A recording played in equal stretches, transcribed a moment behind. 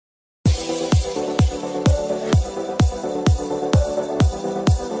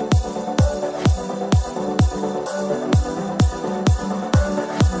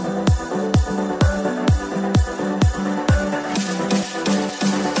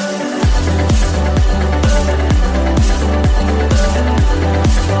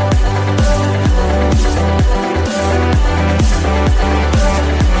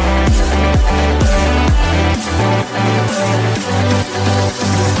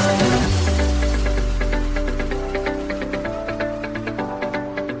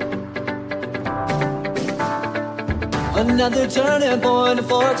Another turning point, a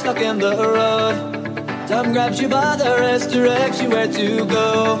fork stuck in the road. Time grabs you by the wrist, directs you where to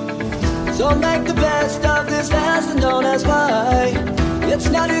go. So make the best of this fast and don't ask why. It's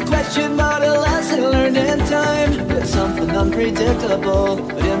not a question but a lesson learned in time. It's something unpredictable,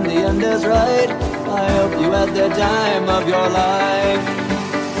 but in the end is right. I hope you had the time of your life.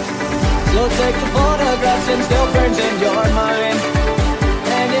 So take the photographs and still frames in your mind.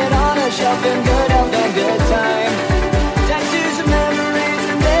 Hang it on a shelf in good health and good time.